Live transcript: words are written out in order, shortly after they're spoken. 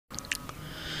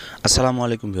আসসালামু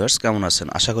আলাইকুম ভিউয়ার্স, কেমন আছেন?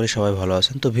 আশা করি সবাই ভালো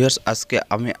আছেন। তো ভিউয়ার্স, আজকে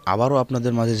আমি আবারও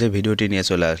আপনাদের মাঝে যে ভিডিওটি নিয়ে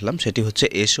চলে আসলাম সেটি হচ্ছে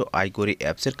এসো আইকরি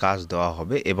অ্যাপসের কাজ দেওয়া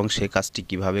হবে এবং সেই কাজটি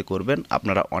কিভাবে করবেন।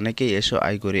 আপনারা অনেকেই এসো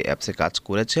আইকরি অ্যাপসে কাজ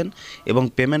করেছেন এবং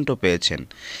পেমেন্টও পেয়েছেন।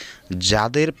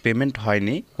 যাদের পেমেন্ট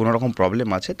হয়নি, কোনো রকম প্রবলেম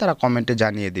আছে, তারা কমেন্টে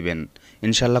জানিয়ে দিবেন।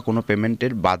 ইনশাল্লাহ কোনো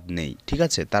পেমেন্টের বাদ নেই, ঠিক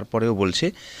আছে? তারপরেও বলছি,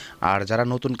 আর যারা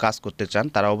নতুন কাজ করতে চান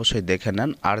তারা অবশ্যই দেখে নেন।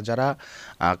 আর যারা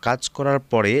কাজ করার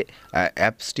পরে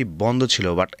অ্যাপসটি বন্ধ ছিল,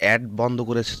 বাট অ্যাড বন্ধ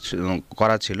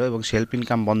করা ছিল এবং সেলফ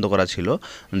ইনকাম বন্ধ করা ছিল,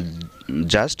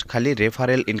 জাস্ট খালি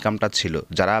রেফারেল ইনকামটা ছিল।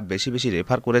 যারা বেশি বেশি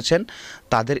রেফার করেছেন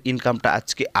তাদের ইনকামটা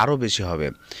আজকে আরও বেশি হবে।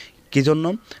 কী জন্য?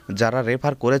 যারা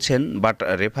রেফার করেছেন বাট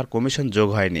রেফার কমিশন যোগ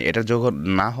হয়নি। এটা যোগ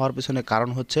না হওয়ার পিছনে কারণ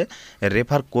হচ্ছে,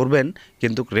 রেফার করবেন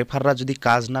কিন্তু রেফাররা যদি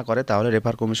কাজ না করে তাহলে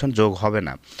রেফার কমিশন যোগ হবে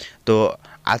না। তো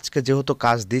আজকে যেহেতু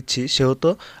কাজ দিচ্ছি সেহেতু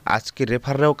আজকে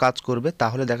রেফাররাও কাজ করবে,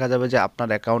 তাহলে দেখা যাবে যে আপনার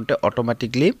অ্যাকাউন্টে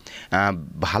অটোমেটিকলি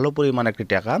ভালো পরিমাণ একটি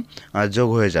টাকা যোগ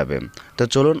হয়ে যাবে। তো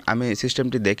চলুন আমি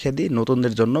সিস্টেমটি দেখিয়ে দিই।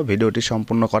 নতুনদের জন্য ভিডিওটি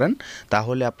সম্পূর্ণ করেন,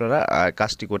 তাহলে আপনারা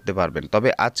কাজটি করতে পারবেন। তবে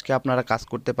আজকে আপনারা কাজ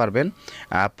করতে পারবেন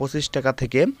 25 টাকা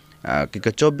থেকে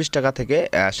 24 টাকা থেকে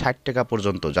 60 টাকা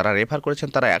পর্যন্ত। যারা রেফার করেছেন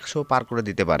তারা 100 পার করে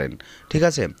দিতে পারেন, ঠিক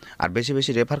আছে? আর বেশি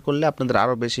বেশি রেফার করলে আপনাদের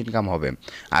আরও বেশি ইনকাম হবে।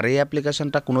 আর এই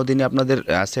অ্যাপ্লিকেশনটা কোনো দিনই আপনাদের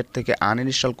সেট থেকে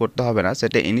আনইনস্টল করতে হবে না,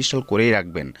 সেটা ইনস্টল করেই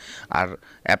রাখবেন। আর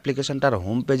অ্যাপ্লিকেশনটার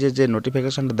হোম পেজে যে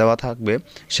নোটিফিকেশনটা দেওয়া থাকবে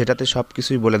সেটাতে সব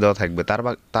কিছুই বলে দেওয়া থাকবে।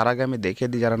 তার আগে আমি দেখিয়ে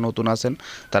দিই যারা নতুন আছেন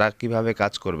তারা কিভাবে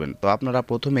কাজ করবেন। তো আপনারা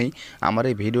প্রথমেই আমার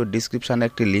এই ভিডিওর ডিসক্রিপশানে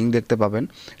একটি লিঙ্ক দেখতে পাবেন,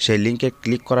 সেই লিঙ্কে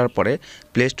ক্লিক করার পরে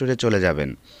প্লে স্টোরে চলে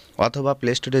যাবেন, অথবা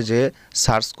প্লে স্টোরে যেয়ে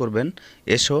সার্চ করবেন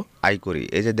এসো আইকরি।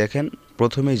 এই যে দেখেন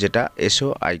প্রথমেই যেটা এসো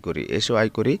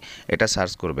আইকরি, এটা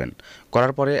সার্চ করবেন।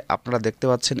 করার পরে আপনারা দেখতে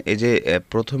পাচ্ছেন এই যে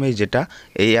প্রথমেই যেটা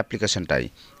এই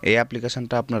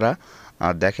অ্যাপ্লিকেশনটা আপনারা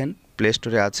দেখেন প্লে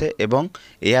স্টোরে আছে, এবং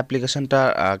এই অ্যাপ্লিকেশনটা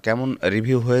কেমন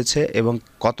রিভিউ হয়েছে এবং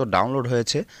কত ডাউনলোড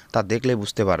হয়েছে তা দেখলে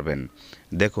বুঝতে পারবেন।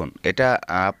 দেখুন, এটা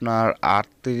আপনার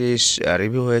 38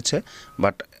 রিভিউ হয়েছে,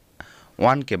 বাট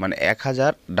 1K মানে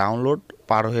 1000 ডাউনলোড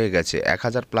পার হয়ে গেছে,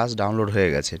 1000 প্লাস ডাউনলোড হয়ে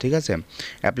গেছে, ঠিক আছে?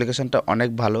 অ্যাপ্লিকেশনটা অনেক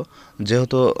ভালো,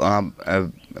 যেহেতু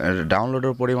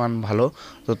ডাউনলোডের পরিমাণ ভালো,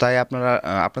 তো তাই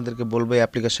আপনাদেরকে বলবো এই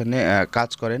অ্যাপ্লিকেশনে কাজ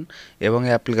করেন। এবং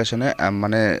এই অ্যাপ্লিকেশনে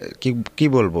মানে কি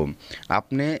বলবো,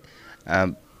 আপনি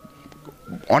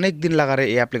অনেক দিন লাগারে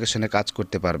এই অ্যাপ্লিকেশনে কাজ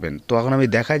করতে পারবেন। তো এখন আমি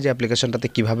দেখাই যে অ্যাপ্লিকেশনটাতে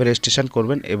কীভাবে রেজিস্ট্রেশন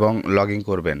করবেন এবং লগ ইন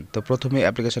করবেন। তো প্রথমে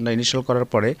অ্যাপ্লিকেশনটা ইনস্টল করার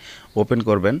পরে ওপেন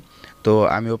করবেন। তো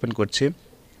আমি ওপেন করছি।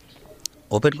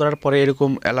 ওপেন করার পরে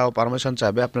এরকম অ্যালাউ পারমিশন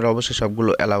চাইবে, আপনারা অবশ্যই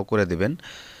সবগুলো অ্যালাউ করে দেবেন।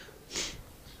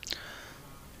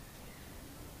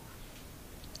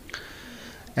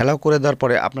 অ্যালাউ করে দেওয়ার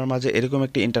পরে আপনার মাঝে এরকম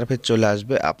একটি ইন্টারফেস চলে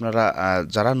আসবে। আপনারা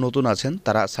যারা নতুন আছেন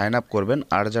তারা সাইন আপ করবেন,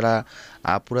 আর যারা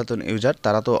পুরাতন ইউজার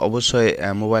তারা তো অবশ্যই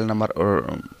মোবাইল নাম্বার ও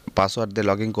পাসওয়ার্ড দিয়ে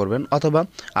লগ ইন করবেন, অথবা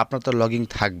আপনার তো লগ ইন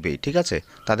থাকবেই, ঠিক আছে?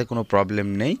 তাতে কোনো প্রবলেম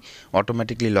নেই,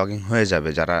 অটোমেটিকলি লগ ইন হয়ে যাবে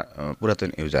যারা পুরাতন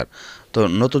ইউজার। তো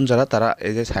নতুন যারা তারা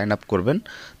এই যে সাইন আপ করবেন,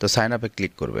 তো সাইন আপে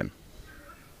ক্লিক করবেন।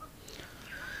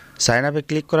 সাইন আপে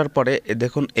ক্লিক করার পরে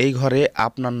দেখুন এই ঘরে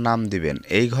আপনার নাম দিবেন,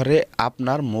 এই ঘরে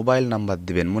আপনার মোবাইল নাম্বার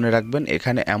দিবেন। মনে রাখবেন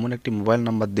এখানে এমন একটি মোবাইল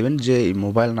নাম্বার দিবেন যে এই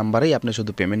মোবাইল নাম্বারেই আপনি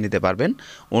শুধু পেমেন্ট নিতে পারবেন,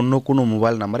 অন্য কোনো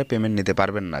মোবাইল নাম্বারে পেমেন্ট নিতে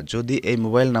পারবেন না। যদি এই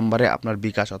মোবাইল নাম্বারে আপনার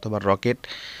বিকাশ অথবা রকেট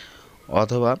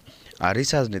অথবা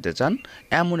রিচার্জ নিতে চান,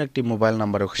 এমন একটি মোবাইল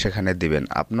নাম্বারও সেখানে দিবেন।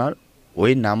 আপনার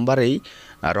ওই নাম্বারেই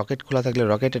রকেট খোলা থাকলে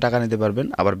রকেটে টাকা নিতে পারবেন,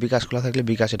 আবার বিকাশ খোলা থাকলে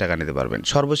বিকাশে টাকা নিতে পারবেন।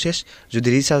 সর্বশেষ যদি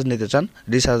রিচার্জ নিতে চান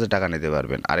রিচার্জে টাকা নিতে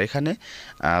পারবেন। আর এখানে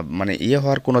মানে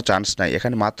হওয়ার কোনো চান্স নাই,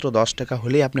 এখানে মাত্র 10 টাকা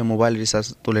হলেই আপনি মোবাইল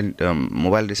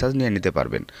রিচার্জ নিয়ে নিতে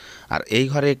পারবেন। আর এই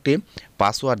ঘরে একটি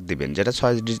পাসওয়ার্ড দিবেন, যেটা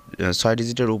 6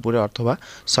 ডিজিটের উপরে অথবা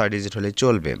 6 ডিজিট হলেই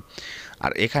চলবে।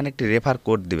 আর এখানে একটি রেফার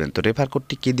কোড দিবেন। তো রেফার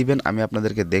কোডটি কী দিবেন আমি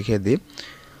আপনাদেরকে দেখিয়ে দিই।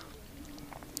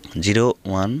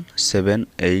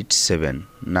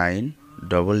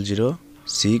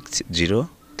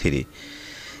 01787900603,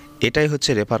 এটাই হচ্ছে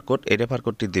রেফার কোড। এই রেফার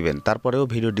কোডটি দিবেন। তারপরেও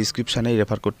ভিডিও ডিসক্রিপশানে এই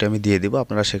রেফার কোডটি আমি দিয়ে দিব,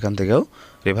 আপনারা সেখান থেকেও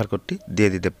রেফার কোডটি দিয়ে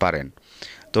দিতে পারেন।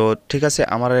 তো ঠিক আছে,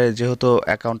 আমার যেহেতু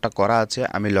অ্যাকাউন্টটা করা আছে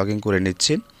আমি লগ ইন করে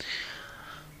নিচ্ছি।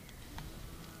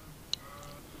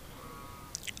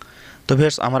 তো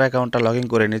ভিউয়ার্স, আমার অ্যাকাউন্টটা লগ ইন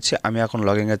করে নিচ্ছি। আমি এখন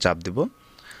লগ ইনে চাপ দিব,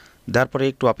 তারপরে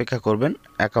একটু অপেক্ষা করবেন,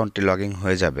 অ্যাকাউন্টটি লগ ইন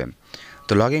হয়ে যাবে।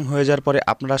 তো লগ ইন হয়ে যাওয়ার পরে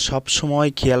আপনারা সব সময়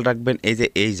খেয়াল রাখবেন এই যে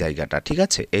এই জায়গাটা, ঠিক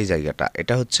আছে? এই জায়গাটা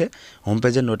এটা হচ্ছে হোম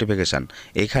পেজের নোটিফিকেশান।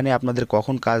 এখানে আপনাদের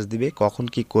কখন কাজ দিবে, কখন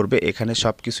কি করবে, এখানে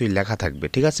সব কিছুই লেখা থাকবে,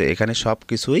 ঠিক আছে? এখানে সব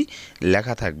কিছুই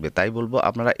লেখা থাকবে, তাই বলবো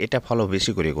আপনারা এটা ফলো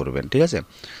বেশি করে করবেন, ঠিক আছে?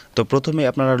 তো প্রথমে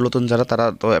আপনারা নতুন যারা তারা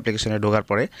তো অ্যাপ্লিকেশনে ঢোকার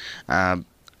পরে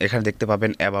এখানে দেখতে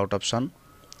পাবেন about option,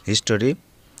 history,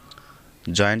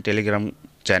 join Telegram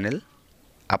channel,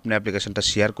 আপনি অ্যাপ্লিকেশনটা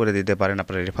শেয়ার করে দিতে পারেন,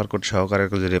 আপনার রেফার কোড সহকারে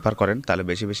যদি রেফার করেন তাহলে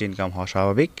বেশি বেশি ইনকাম হওয়া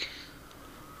স্বাভাবিক।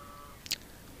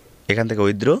 এখান থেকে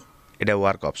উইথড্র, এটা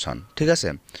ওয়ার্ক অপশন, ঠিক আছে।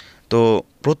 তো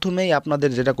প্রথমেই আপনাদের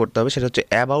যেটা করতে হবে সেটা হচ্ছে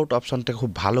অ্যাবাউট অপশনটা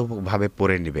খুব ভালোভাবে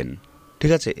পড়ে নেবেন,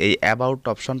 ঠিক আছে। এই অ্যাবাউট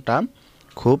অপশনটা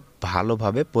খুব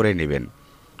ভালোভাবে পড়ে নেবেন,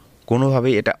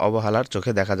 কোনোভাবেই এটা অবহেলার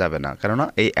চোখে দেখা যাবে না। কেননা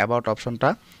এই অ্যাবাউট অপশনটা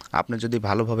আপনি যদি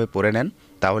ভালোভাবে পড়ে নেন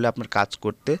তাহলে আপনার কাজ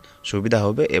করতে সুবিধা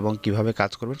হবে এবং কিভাবে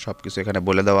কাজ করবেন সব কিছু এখানে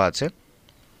বলে দেওয়া আছে,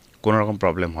 কোনো রকম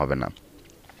প্রবলেম হবে না।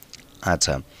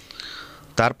 আচ্ছা,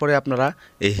 তারপরে আপনারা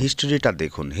এই হিস্টোরিটা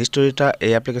দেখুন। হিস্টোরিটা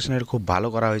এই অ্যাপ্লিকেশনের খুব ভালো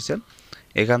করা হয়েছে।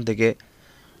 এখান থেকে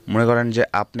মনে করেন যে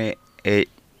আপনি এই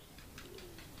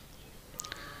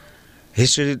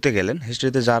হিস্টোরিতে গেলেন,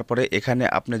 হিস্টোরিতে যাওয়ার পরে এখানে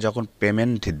আপনি যখন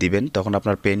পেমেন্ট দিবেন তখন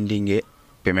আপনার পেন্ডিংয়ে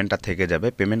পেমেন্টটা থেকে যাবে,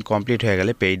 পেমেন্ট কমপ্লিট হয়ে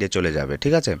গেলে পেইডে চলে যাবে,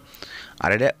 ঠিক আছে। আর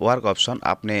এটা ওয়ার্ক অপশন,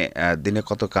 আপনি দিনে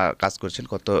কত কাজ করছেন,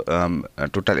 কত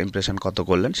টোটাল ইমপ্রেশন কত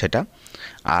করলেন সেটা।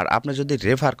 আর আপনি যদি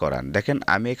রেফার করান, দেখেন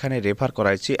আমি এখানে রেফার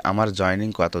করাইছি, আমার জয়েনিং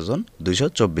কতজন,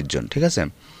 224 জন, ঠিক আছে।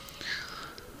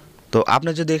 তো আপনি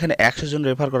যদি এখানে 100 জন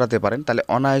রেফার করাতে পারেন তাহলে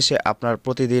অনায়াসে আপনার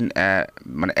প্রতিদিন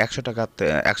মানে 100 টাকা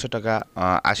 80 টাকা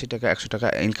 100 টাকা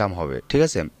ইনকাম হবে, ঠিক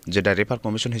আছে, যেটা রেফার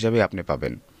কমিশন হিসাবে আপনি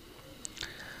পাবেন।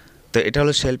 তো এটা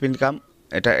হলো সেলফ ইনকাম,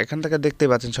 এটা এখান থেকে দেখতে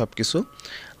পাচ্ছেন সব কিছু।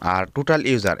 আর টোটাল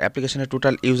ইউজার, অ্যাপ্লিকেশনের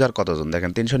টোটাল ইউজার কতজন,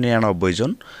 দেখেন 399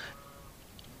 জন।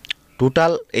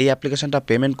 টোটাল এই অ্যাপ্লিকেশনটা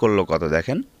পেমেন্ট করলো কত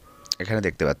দেখেন এখানে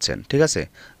দেখতে পাচ্ছেন, ঠিক আছে।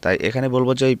 তাই এখানে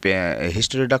বলবো যে এই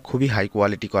হিস্টোরিটা খুবই হাই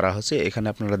কোয়ালিটি করা হচ্ছে, এখানে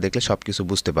আপনারা দেখলে সব কিছু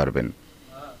বুঝতে পারবেন।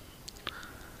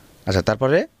 আচ্ছা,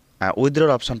 তারপরে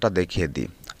উইথড্রর অপশনটা দেখিয়ে দিই।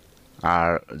 আর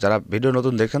যারা ভিডিও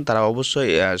নতুন দেখেন তারা অবশ্যই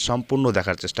সম্পূর্ণ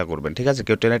দেখার চেষ্টা করবেন, ঠিক আছে।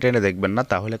 কেউ টেনে টেনে দেখবেন না,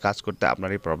 তাহলে কাজ করতে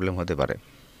আপনারই প্রবলেম হতে পারে।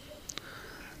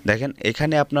 দেখেন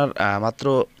এখানে আপনার মাত্র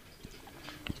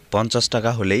 50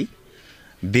 টাকা হলেই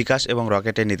বিকাশ এবং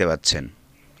রকেটে নিতে পাচ্ছেন।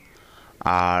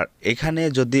 আর এখানে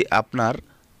যদি আপনার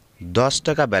 10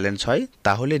 টাকা ব্যালেন্স হয়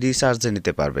তাহলে রিচার্জে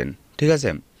নিতে পারবেন, ঠিক আছে।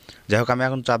 যাই হোক, আমি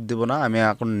এখন চাপ দিব না, আমি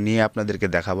এখন নিয়ে আপনাদেরকে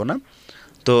দেখাবো না,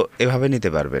 তো এভাবে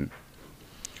নিতে পারবেন।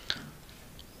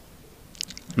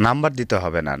 নাম্বার দিতে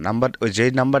হবে না, নাম্বার ওই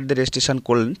যেই নাম্বার দিয়ে রেজিস্ট্রেশন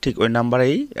করলেন ঠিক ওই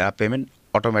নাম্বারেই পেমেন্ট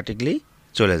অটোমেটিকলি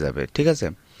চলে যাবে, ঠিক আছে।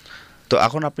 তো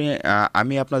এখন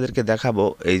আমি আপনাদেরকে দেখাবো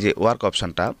এই যে ওয়ার্ক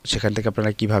অপশানটা, সেখান থেকে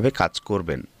আপনারা কিভাবে কাজ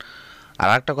করবেন। আর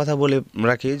একটা কথা বলে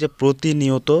রাখি যে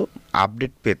প্রতিনিয়ত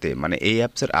আপডেট পেতে, মানে এই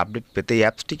অ্যাপসের আপডেট পেতে, এই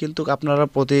অ্যাপসটি কিন্তু আপনারা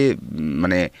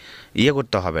মানে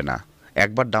করতে হবে না,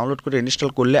 একবার ডাউনলোড করে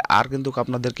ইনস্টল করলে আর কিন্তু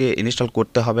আপনাদেরকে ইনস্টল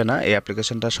করতে হবে না। এই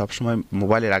অ্যাপ্লিকেশনটা সবসময়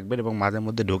মোবাইলে রাখবেন এবং মাঝে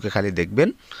মধ্যে ঢুকে খালি দেখবেন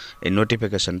এই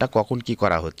নোটিফিকেশনটা কখন কি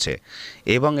করা হচ্ছে।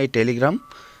 এবং এই টেলিগ্রাম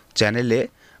চ্যানেলে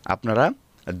আপনারা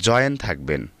জয়েন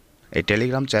থাকবেন, এই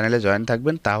টেলিগ্রাম চ্যানেলে জয়েন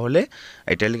থাকবেন, তাহলে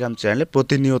এই টেলিগ্রাম চ্যানেলে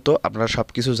প্রতিনিয়ত আপনারা সব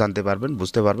কিছু জানতে পারবেন,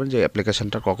 বুঝতে পারবেন যে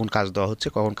অ্যাপ্লিকেশনটা কখন কাজ দেওয়া হচ্ছে,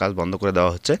 কখন কাজ বন্ধ করে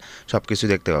দেওয়া হচ্ছে, সব কিছু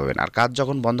দেখতে পাবেন। আর কাজ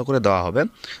যখন বন্ধ করে দেওয়া হবে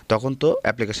তখন তো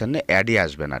অ্যাপ্লিকেশনে অ্যাডই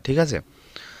আসবে না, ঠিক আছে।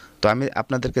 তো আমি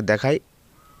আপনাদেরকে দেখাই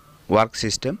ওয়ার্ক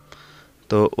সিস্টেম।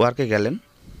 তো ওয়ার্কে গেলেন,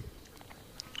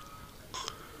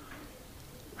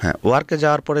 হ্যাঁ, ওয়ার্কে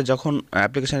যাওয়ার পরে যখন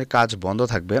অ্যাপ্লিকেশনের কাজ বন্ধ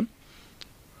থাকবে,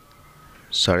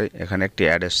 সরি এখানে একটি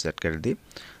অ্যাড সেট করে দিই।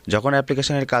 যখন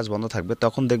অ্যাপ্লিকেশনের কাজ বন্ধ থাকবে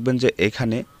তখন দেখবেন যে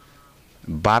এখানে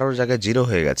 12 জায়গায় 0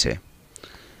 হয়ে গেছে।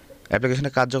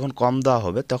 অ্যাপ্লিকেশনের কাজ যখন কম দেওয়া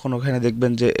হবে তখন ওখানে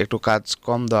দেখবেন যে একটু কাজ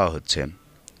কম দেওয়া হচ্ছে,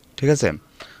 ঠিক আছে।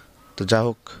 তো যা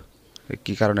হোক,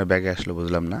 কী কারণে ব্যাগে আসলো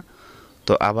বুঝলাম না।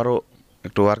 তো আবারও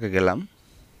একটু ওয়ার্কে গেলাম,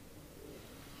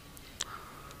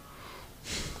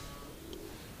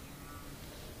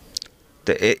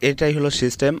 তো এটাই হলো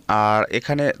সিস্টেম। আর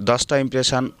এখানে 10টা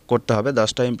ইমপ্রেশন করতে হবে,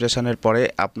 10টা ইমপ্রেশনের পরে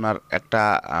আপনার একটা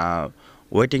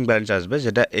ওয়েটিং ব্যালেন্স আসবে,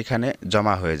 যেটা এখানে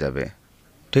জমা হয়ে যাবে,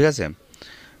 ঠিক আছে।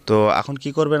 তো এখন কি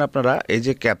করবেন আপনারা, এই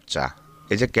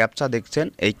যে ক্যাপচা দেখছেন,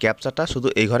 এই ক্যাপচাটা শুধু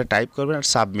এই ঘরে টাইপ করবেন আর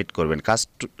সাবমিট করবেন, কাজ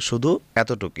শুধু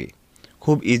এতটুকুই,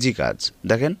 খুব ইজি কাজ।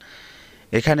 দেখেন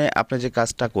এখানে আপনি যে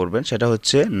কাজটা করবেন সেটা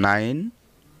হচ্ছে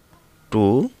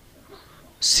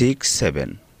 9267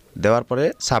 দেওয়ার পরে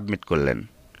সাবমিট করলেন।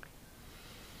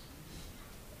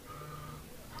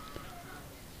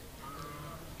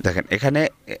 দেখেন এখানে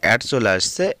অ্যাড চলে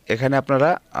আসছে, এখানে আপনারা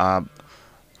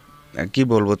কি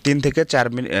বলবো 3 থেকে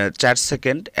 4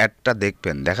 সেকেন্ড অ্যাডটা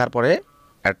দেখবেন, দেখার পরে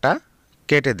অ্যাডটা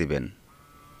কেটে দিবেন।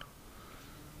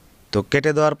 তো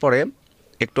কেটে দেওয়ার পরে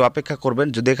একটু অপেক্ষা করবেন,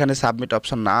 যদি এখানে সাবমিট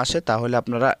অপশন না আসে তাহলে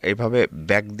আপনারা এইভাবে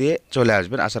ব্যাক দিয়ে চলে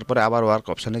আসবেন, আসার পরে আবার ওয়ার্ক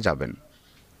অপশানে যাবেন।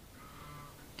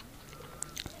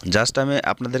 জাস্ট আমি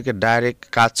আপনাদেরকে ডাইরেক্ট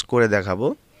কাজ করে দেখাবো।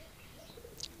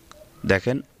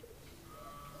 দেখেন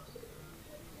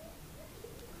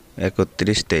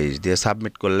 31-23 দিয়ে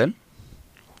সাবমিট করলেন,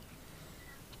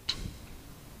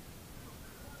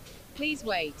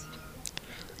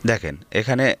 দেখেন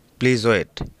এখানে প্লিজ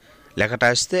ওয়েট লেখাটা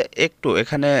আসছে, একটু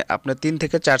এখানে আপনি 3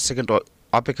 থেকে 4 সেকেন্ড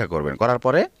অপেক্ষা করবেন, করার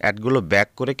পরে অ্যাডগুলো ব্যাক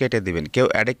করে কেটে দিবেন, কেউ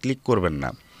অ্যাডে ক্লিক করবেন না।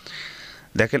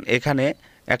 দেখেন এখানে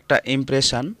একটা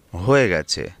ইমপ্রেশন হয়ে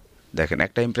গেছে, দেখেন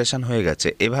একটা ইমপ্রেশন হয়ে গেছে।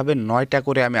 এভাবে 9টা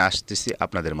করে আমি আসতেছি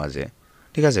আপনাদের মাঝে,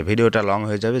 ঠিক আছে? ভিডিওটা লং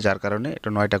হয়ে যাবে, যার কারণে এটা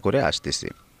 9টা করে আসতেছি।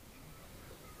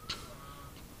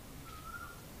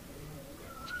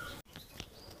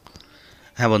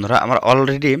 হ্যাঁ বন্ধুরা, আমার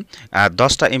অলরেডি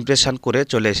 10টা ইমপ্রেশন করে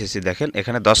চলে এসেছি। দেখেন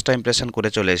এখানে 10টা ইমপ্রেশন করে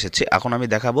চলে এসেছি। এখন আমি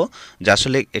দেখাবো যে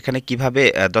আসলে এখানে কিভাবে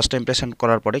 10টা ইমপ্রেশন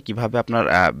করার পরে কিভাবে আপনার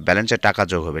ব্যালেন্সে টাকা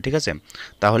যোগ হবে, ঠিক আছে?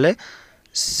 তাহলে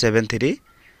 7322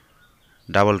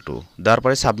 দেওয়ার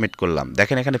পরে সাবমিট করলাম।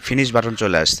 দেখেন এখানে ফিনিশ বাটন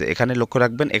চলে আসছে, এখানে লক্ষ্য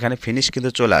রাখবেন এখানে ফিনিশ কিন্তু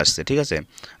চলে আসছে, ঠিক আছে?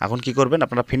 এখন কি করবেন,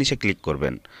 আপনারা ফিনিশে ক্লিক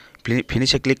করবেন।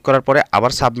 ফিনিশে ক্লিক করার পরে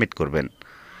আবার সাবমিট করবেন।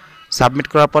 সাবমিট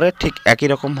করার পরে ঠিক একই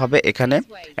রকমভাবে এখানে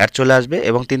অ্যাড চলে আসবে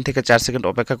এবং 3 থেকে 4 সেকেন্ড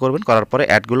অপেক্ষা করবেন, করার পরে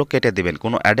অ্যাডগুলো কেটে দিবেন,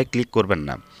 কোনো অ্যাডে ক্লিক করবেন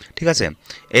না, ঠিক আছে?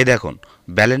 এই দেখুন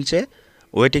ব্যালেন্সে,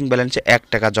 ওয়েটিং ব্যালেন্সে 1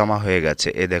 টাকা জমা হয়ে গেছে।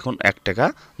 এই দেখুন 1 টাকা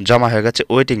জমা হয়ে গেছে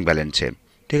ওয়েটিং ব্যালেন্সে,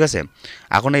 ঠিক আছে?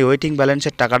 এখন এই ওয়েটিং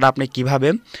ব্যালেন্সের টাকাটা আপনি কিভাবে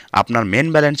আপনার মেন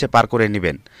ব্যালেন্সে পার করে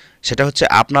নেবেন, সেটা হচ্ছে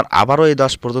আপনার আবারও এই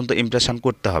 10 পর্যন্ত ইমপ্রেশন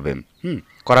করতে হবে।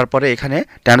 করার পরে এখানে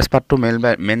ট্রান্সফার টু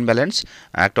মেন ব্যালেন্স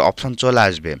একটা অপশন চলে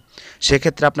আসবে।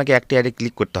 সেক্ষেত্রে আপনাকে একটি আইডি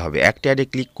ক্লিক করতে হবে। একটি আইডি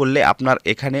ক্লিক করলে আপনার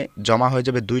এখানে জমা হয়ে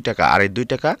যাবে 2 টাকা, আর এই 2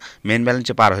 টাকা মেন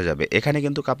ব্যালেন্সে পার হয়ে যাবে। এখানে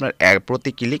কিন্তু আপনার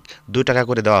প্রতি ক্লিক 2 টাকা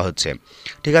করে দেওয়া হচ্ছে,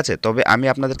 ঠিক আছে? তবে আমি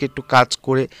আপনাদেরকে একটু কাজ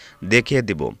করে দেখিয়ে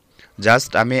দিব।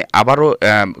 জাস্ট আমি আবারও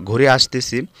ঘুরে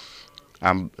আসতেছি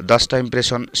 10টা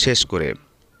ইমপ্রেশন শেষ করে।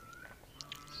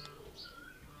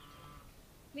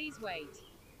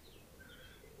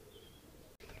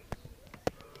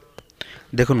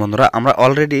 দেখুন বন্ধুরা, আমরা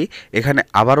অলরেডি এখানে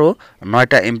আবারও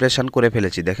 9টা ইমপ্রেশন করে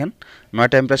ফেলেছি। দেখেন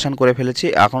 9টা ইমপ্রেশন করে ফেলেছি।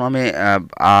 এখন আমি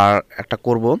আর একটা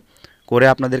করব, করে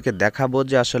আপনাদেরকে দেখাবো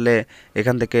যে আসলে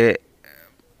এখান থেকে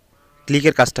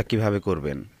ক্লিকের কাজটা কিভাবে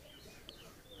করবেন।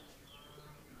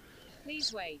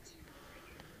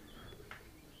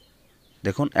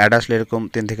 দেখুন অ্যাড আসলে এরকম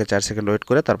 3 থেকে 4 সেকেন্ড ওয়েট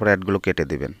করে তারপর অ্যাডগুলো কেটে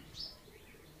দিবেন।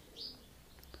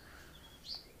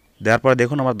 দেওয়ার পরে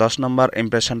দেখুন আমার 10 নম্বর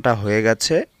ইমপ্রেশনটা হয়ে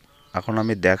গেছে। এখন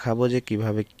আমি দেখাবো যে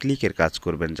কিভাবে ক্লিকের কাজ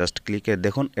করবেন। জাস্ট ক্লিকের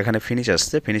দেখুন এখানে ফিনিশ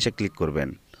আসছে, ফিনিশে ক্লিক করবেন।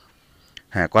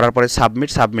 হ্যাঁ, করার পরে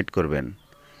সাবমিট করবেন।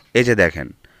 এই যে দেখেন,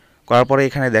 করার পরে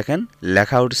এখানে দেখেন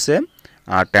লেখা উঠছে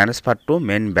ট্রান্সফার টু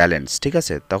মেন ব্যালেন্স, ঠিক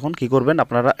আছে? তখন কি করবেন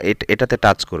আপনারা, এটাতে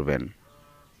টাচ করবেন।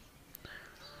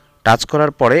 টাচ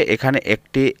করার পরে এখানে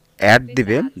একটি অ্যাড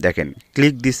দিবে, দেখেন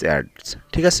ক্লিক দিস অ্যাডস,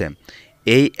 ঠিক আছে?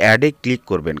 এই অ্যাডে ক্লিক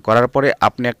করবেন। করার পরে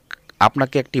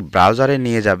আপনাকে একটি ব্রাউজারে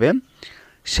নিয়ে যাবে।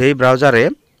 সেই ব্রাউজারে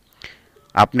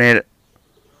আপনার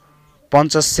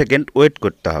 50 সেকেন্ড ওয়েট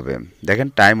করতে হবে। দেখেন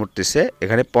টাইম উঠতেছে,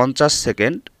 এখানে 50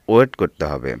 সেকেন্ড ওয়েট করতে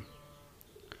হবে।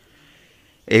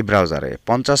 এই ব্রাউজারে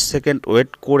 50 সেকেন্ড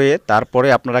ওয়েট করে তারপরে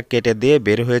আপনারা কেটে দিয়ে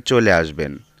বের হয়ে চলে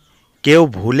আসবেন। কেউ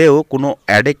ভুলেও কোনো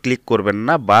অ্যাডে ক্লিক করবেন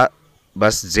না,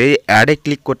 বাস যেই অ্যাডে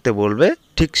ক্লিক করতে বলবে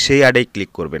ঠিক সেই অ্যাডেই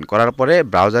ক্লিক করবেন। করার পরে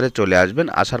ব্রাউজারে চলে আসবেন,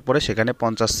 আসার পরে সেখানে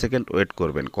 50 সেকেন্ড ওয়েট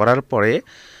করবেন। করার পরে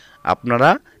আপনারা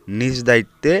নিজ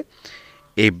দায়িত্বে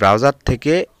এই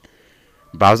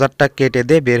ব্রাউজারটা কেটে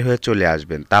দিয়ে বের হয়ে চলে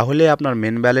আসবেন। তাহলে আপনার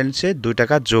মেন ব্যালেন্সে 2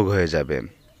 টাকা যোগ হয়ে যাবে।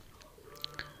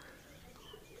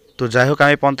 তো যাই হোক,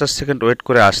 আমি 50 সেকেন্ড ওয়েট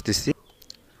করে আসতেছি।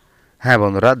 হ্যাঁ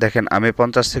বন্ধুরা, দেখেন আমি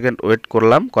 50 সেকেন্ড ওয়েট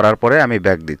করলাম, করার পরে আমি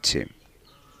ব্যাক দিচ্ছি।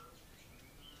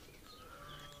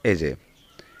 এই যে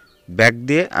ব্যাক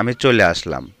দিয়ে আমি চলে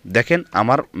আসলাম। দেখেন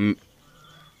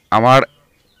আমার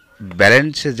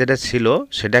ব্যালেন্সে যেটা ছিল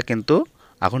সেটা কিন্তু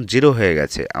এখন 0 হয়ে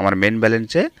গেছে, আমার মেন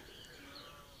ব্যালেন্সে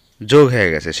যোগ হয়ে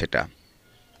গেছে সেটা।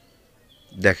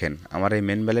 দেখেন আমার এই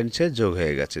মেন ব্যালেন্সে যোগ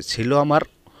হয়ে গেছে, ছিল আমার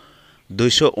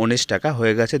 219 টাকা,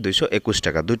 হয়ে গেছে 221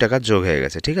 টাকা, 2 টাকা যোগ হয়ে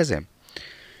গেছে, ঠিক আছে?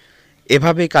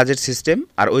 এভাবেই কাজের সিস্টেম।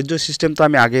 আর ওইদ্য সিস্টেম তো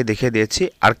আমি আগে দেখিয়ে দিয়েছি।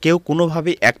 আর কেউ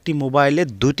কোনোভাবেই একটি মোবাইলে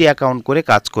 2টি অ্যাকাউন্ট করে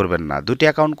কাজ করবেন না। 2টি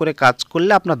অ্যাকাউন্ট করে কাজ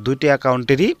করলে আপনার 2টি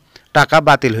অ্যাকাউন্টেরই টাকা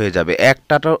বাতিল হয়ে যাবে,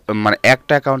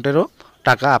 একটা অ্যাকাউন্টেরও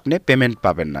টাকা আপনি পেমেন্ট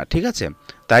পাবেন না, ঠিক আছে?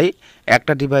 তাই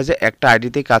একটা ডিভাইসে একটা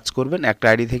আইডিতেই কাজ করবেন, একটা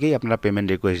আইডি থেকেই আপনারা পেমেন্ট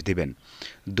রিকোয়েস্ট দিবেন।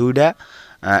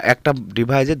 একটা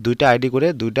ডিভাইসে 2টা আইডি করে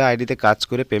 2টা আইডিতে কাজ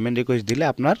করে পেমেন্ট রিকোয়েস্ট দিলে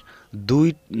আপনার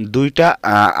দুইটা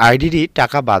আইডিরই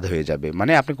টাকা বাদ হয়ে যাবে,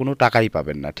 মানে আপনি কোনো টাকাই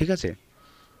পাবেন না, ঠিক আছে?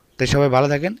 তাই সবাই ভালো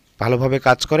থাকেন, ভালোভাবে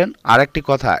কাজ করেন। আর একটি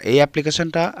কথা, এই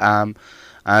অ্যাপ্লিকেশনটা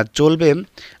চলবে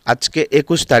আজকে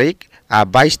 21 তারিখ,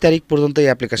 22 তারিখ পর্যন্ত এই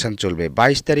অ্যাপ্লিকেশান চলবে।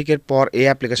 22 তারিখের পর এই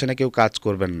অ্যাপ্লিকেশানে কেউ কাজ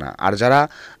করবেন না। আর যারা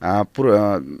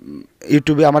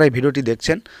ইউটিউবে আমার এই ভিডিওটি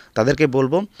দেখছেন তাদেরকে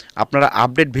বলবো আপনারা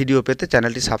আপডেট ভিডিও পেতে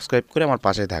চ্যানেলটি সাবস্ক্রাইব করে আমার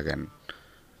পাশে থাকেন।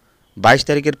 22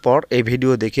 তারিখের পর এই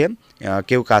ভিডিও দেখে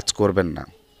কেউ কাজ করবেন না।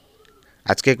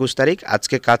 আজকে 21 তারিখ,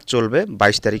 আজকে কাজ চলবে,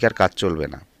 22 তারিখ আর কাজ চলবে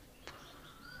না।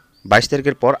 22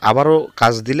 তারিখের পর আবারও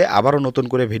কাজ দিলে আবারও নতুন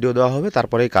করে ভিডিও দেওয়া হবে,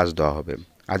 তারপরেই কাজ দেওয়া হবে।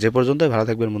 আজ এ পর্যন্তই, ভালো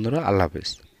থাকবেন বন্ধুরা, আল্লাহ হাফেজ।